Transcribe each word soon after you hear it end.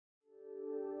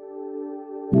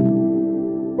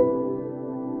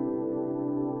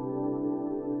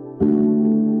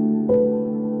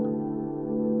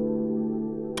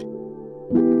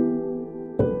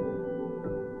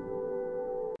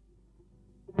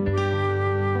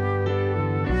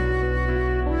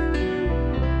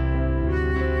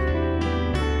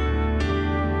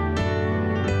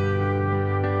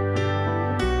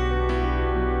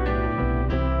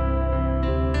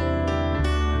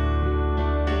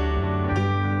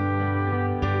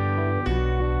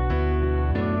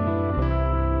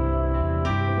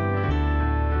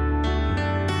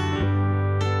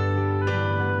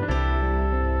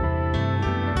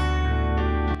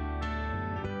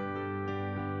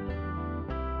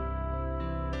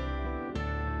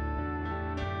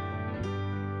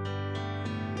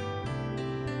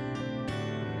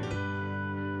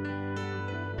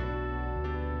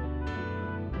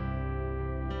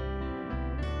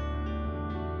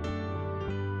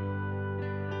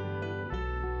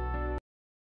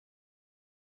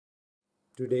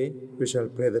Today we shall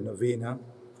pray the Novena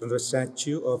from the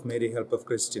statue of Mary, Help of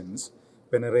Christians,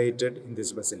 venerated in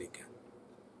this Basilica.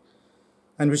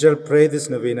 And we shall pray this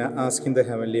Novena asking the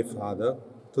Heavenly Father,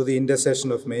 through the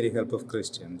intercession of Mary, Help of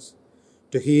Christians,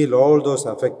 to heal all those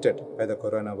affected by the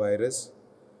coronavirus,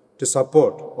 to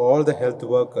support all the health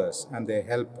workers and their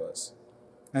helpers,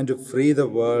 and to free the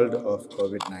world of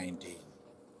COVID-19. In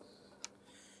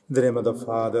the name of the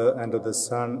Father, and of the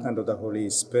Son, and of the Holy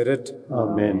Spirit.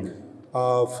 Amen.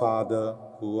 Our Father,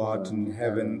 who art in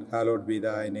heaven, hallowed be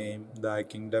thy name. Thy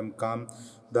kingdom come,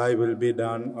 thy will be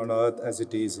done on earth as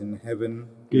it is in heaven.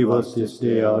 Give us this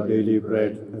day our daily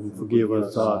bread, and forgive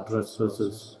us our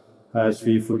trespasses, as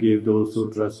we forgive those who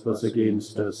trespass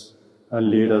against us. And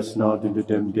lead us not into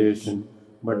temptation,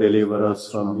 but deliver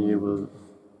us from evil.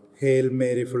 Hail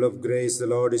Mary, full of grace, the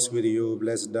Lord is with you.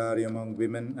 Blessed are you among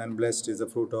women, and blessed is the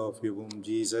fruit of your womb,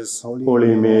 Jesus.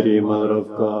 Holy Mary, Mother of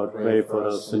God, pray for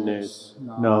us sinners,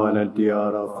 now and at the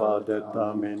hour of our death.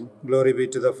 Amen. Glory be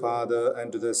to the Father,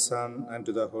 and to the Son, and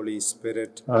to the Holy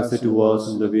Spirit. As it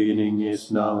was in the beginning,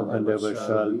 is now, and ever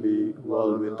shall be,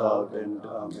 world without end.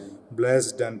 Amen.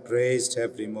 Blessed and praised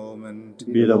every moment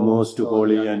be the most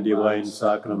holy and divine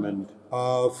sacrament.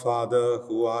 Our Father,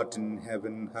 who art in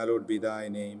heaven, hallowed be thy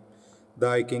name.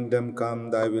 Thy kingdom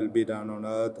come, thy will be done on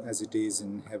earth as it is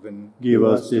in heaven. Give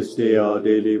us this day our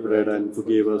daily bread, and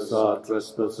forgive us our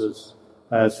trespasses,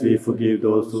 as we forgive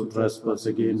those who trespass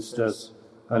against us.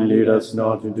 And lead us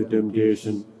not into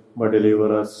temptation, but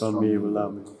deliver us from evil.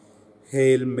 Amen.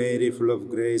 Hail Mary, full of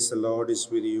grace, the Lord is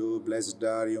with you. Blessed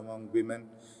are you among women,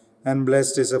 and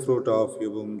blessed is the fruit of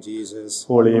your womb, Jesus.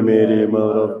 Holy Mary,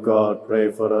 Mother of God,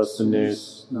 pray for us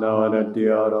sinners, now and at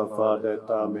the hour of our death.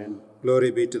 Amen.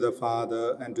 Glory be to the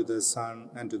Father, and to the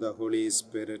Son, and to the Holy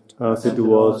Spirit. As it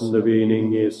was in the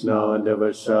beginning, is now, and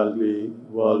ever shall be,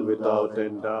 world without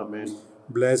end. Amen.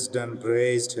 Blessed and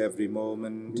praised every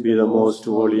moment be the most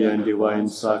holy and divine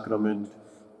sacrament.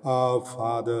 Our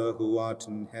Father, who art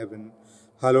in heaven,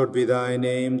 hallowed be thy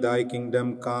name. Thy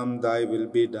kingdom come, thy will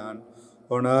be done,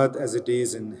 on earth as it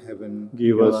is in heaven.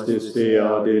 Give us this day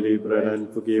our daily bread,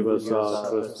 and forgive us our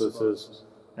trespasses,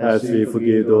 as we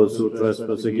forgive those who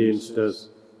trespass against us.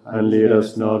 And lead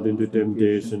us not into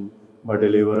temptation, but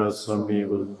deliver us from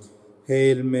evil.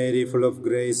 Hail Mary, full of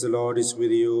grace, the Lord is with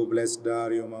you. Blessed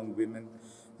are you among women,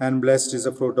 and blessed is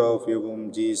the fruit of your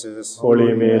womb, Jesus.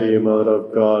 Holy Mary, Mother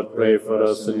of God, pray for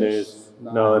us sinners,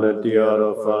 now and at the hour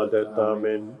of our death.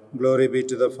 Amen. Glory be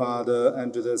to the Father,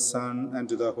 and to the Son, and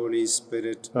to the Holy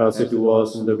Spirit. As it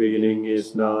was in the beginning,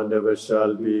 is now, and ever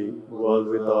shall be, world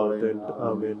without end.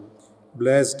 Amen.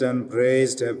 Blessed and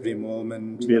praised every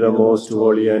moment be the most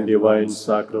holy and divine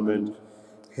sacrament.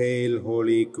 Hail,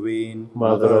 Holy Queen,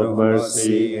 Mother of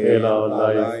mercy, hail our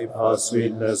life, our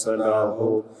sweetness, and our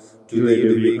hope. To thee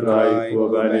do we cry, poor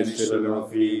banished children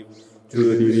of Eve.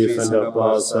 To thee we send up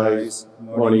our sighs,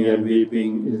 mourning and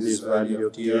weeping in this valley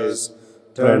of tears.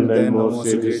 Turn then,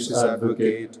 most gracious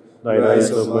Advocate, thine eyes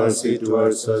of mercy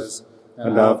towards us,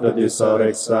 and after this our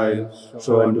exile,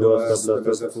 show unto us the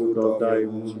blessed fruit of thy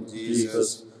womb,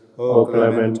 Jesus. O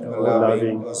clement, O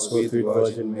loving, O sweet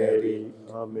Virgin Mary.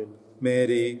 Amen.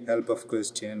 Mary, help of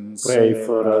Christians, pray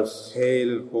for us.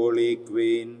 Hail, Holy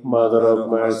Queen, Mother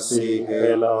of mercy,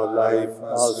 hail our life,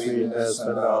 our sweetness,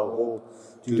 and our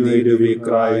hope. To thee do we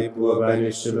cry, poor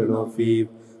banished children of Eve.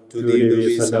 To thee do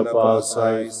we send up our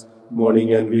sighs,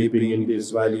 mourning and weeping in this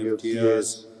valley of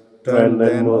tears. Turn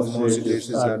then, most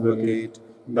gracious Advocate,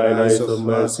 thine eyes of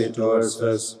mercy towards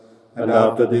us, and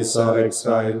after this our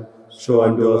exile, show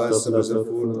unto us the blessed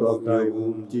fruit of thy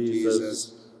womb,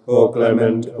 Jesus. O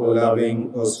clement, O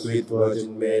loving, O sweet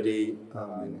Virgin Mary.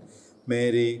 Amen.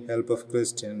 Mary, help of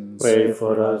Christians, pray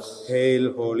for us.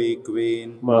 Hail, Holy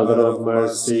Queen, Mother of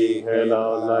mercy, hail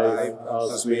our life,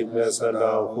 our sweetness, and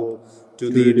our hope. To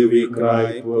thee do we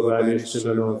cry, poor banished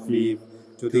children of Eve.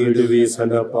 To thee do we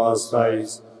send up our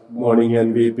sighs, mourning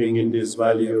and weeping in this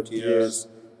valley of tears.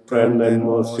 Turn then,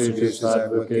 most gracious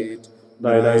Advocate,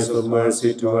 thine eyes of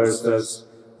mercy towards us,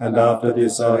 and after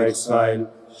this our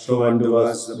exile, show unto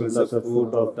us the blessed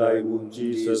fruit of thy womb,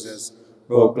 Jesus.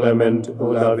 O clement, O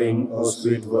loving, O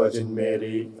sweet Virgin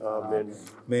Mary. Amen.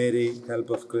 Mary, help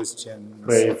of Christians,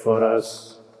 pray for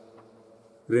us.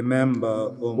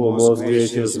 Remember, O most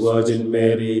gracious Virgin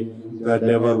Mary, that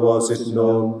never was it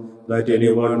known that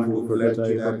anyone who fled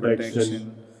thy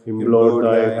protection, implored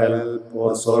thy help,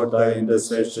 or sought thy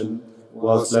intercession,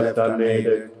 was left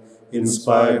unaided.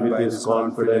 Inspired with this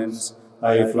confidence,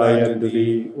 I fly unto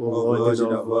thee, O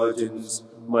Virgin of Virgins,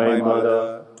 my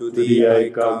Mother. To thee I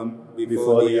come,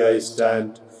 before thee I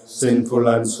stand, sinful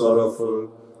and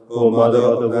sorrowful. O Mother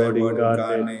of the Word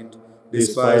incarnate,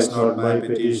 Despise not my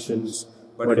petitions,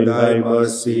 but in thy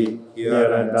mercy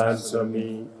hear and answer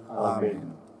me.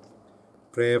 Amen.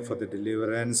 Pray for the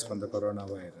deliverance from the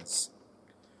coronavirus.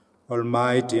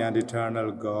 Almighty and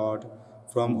eternal God,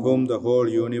 from whom the whole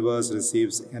universe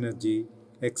receives energy,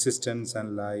 existence,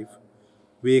 and life,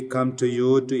 we come to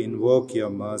you to invoke your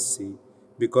mercy,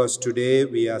 because today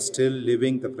we are still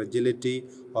living the fragility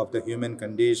of the human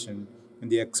condition in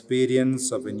the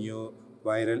experience of a new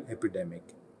viral epidemic.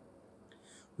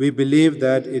 We believe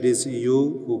that it is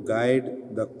you who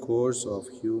guide the course of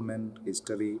human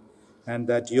history and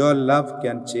that your love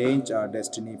can change our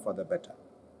destiny for the better,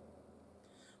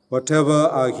 whatever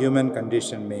our human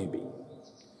condition may be.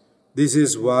 This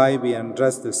is why we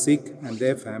entrust the sick and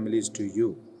their families to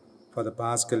you, for the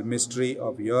paschal mystery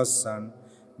of your Son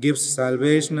gives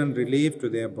salvation and relief to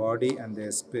their body and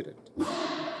their spirit.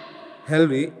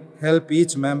 Help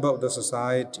each member of the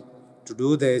society to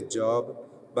do their job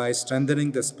by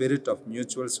strengthening the spirit of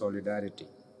mutual solidarity.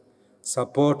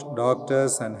 Support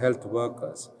doctors and health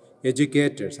workers,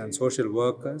 educators and social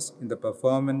workers in the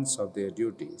performance of their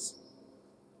duties.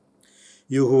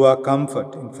 You who are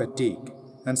comfort in fatigue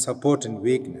and support in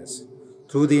weakness,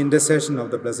 through the intercession of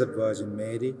the Blessed Virgin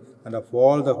Mary and of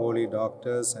all the holy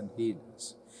doctors and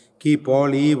healers, keep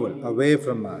all evil away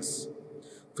from us.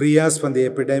 Free us from the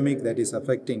epidemic that is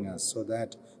affecting us, so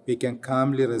that we can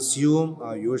calmly resume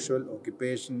our usual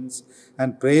occupations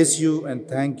and praise you and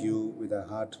thank you with a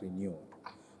heart renewed.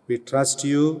 We trust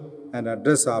you and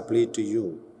address our plea to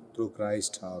you through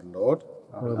Christ our Lord.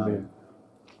 Amen.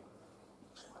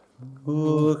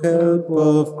 O help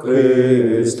of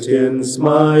Christians,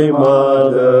 my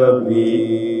mother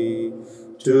be,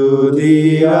 to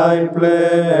thee I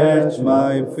pledge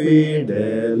my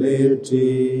fidelity.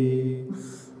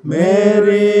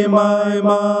 Mary, my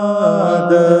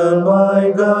mother, my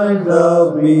guide,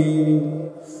 love me.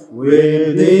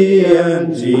 With thee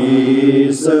and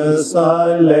Jesus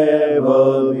I'll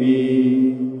ever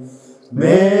be.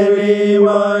 Mary,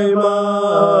 my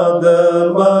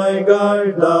mother, my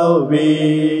guide, thou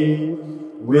be.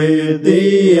 With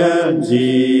thee and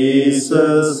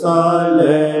Jesus I'll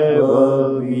ever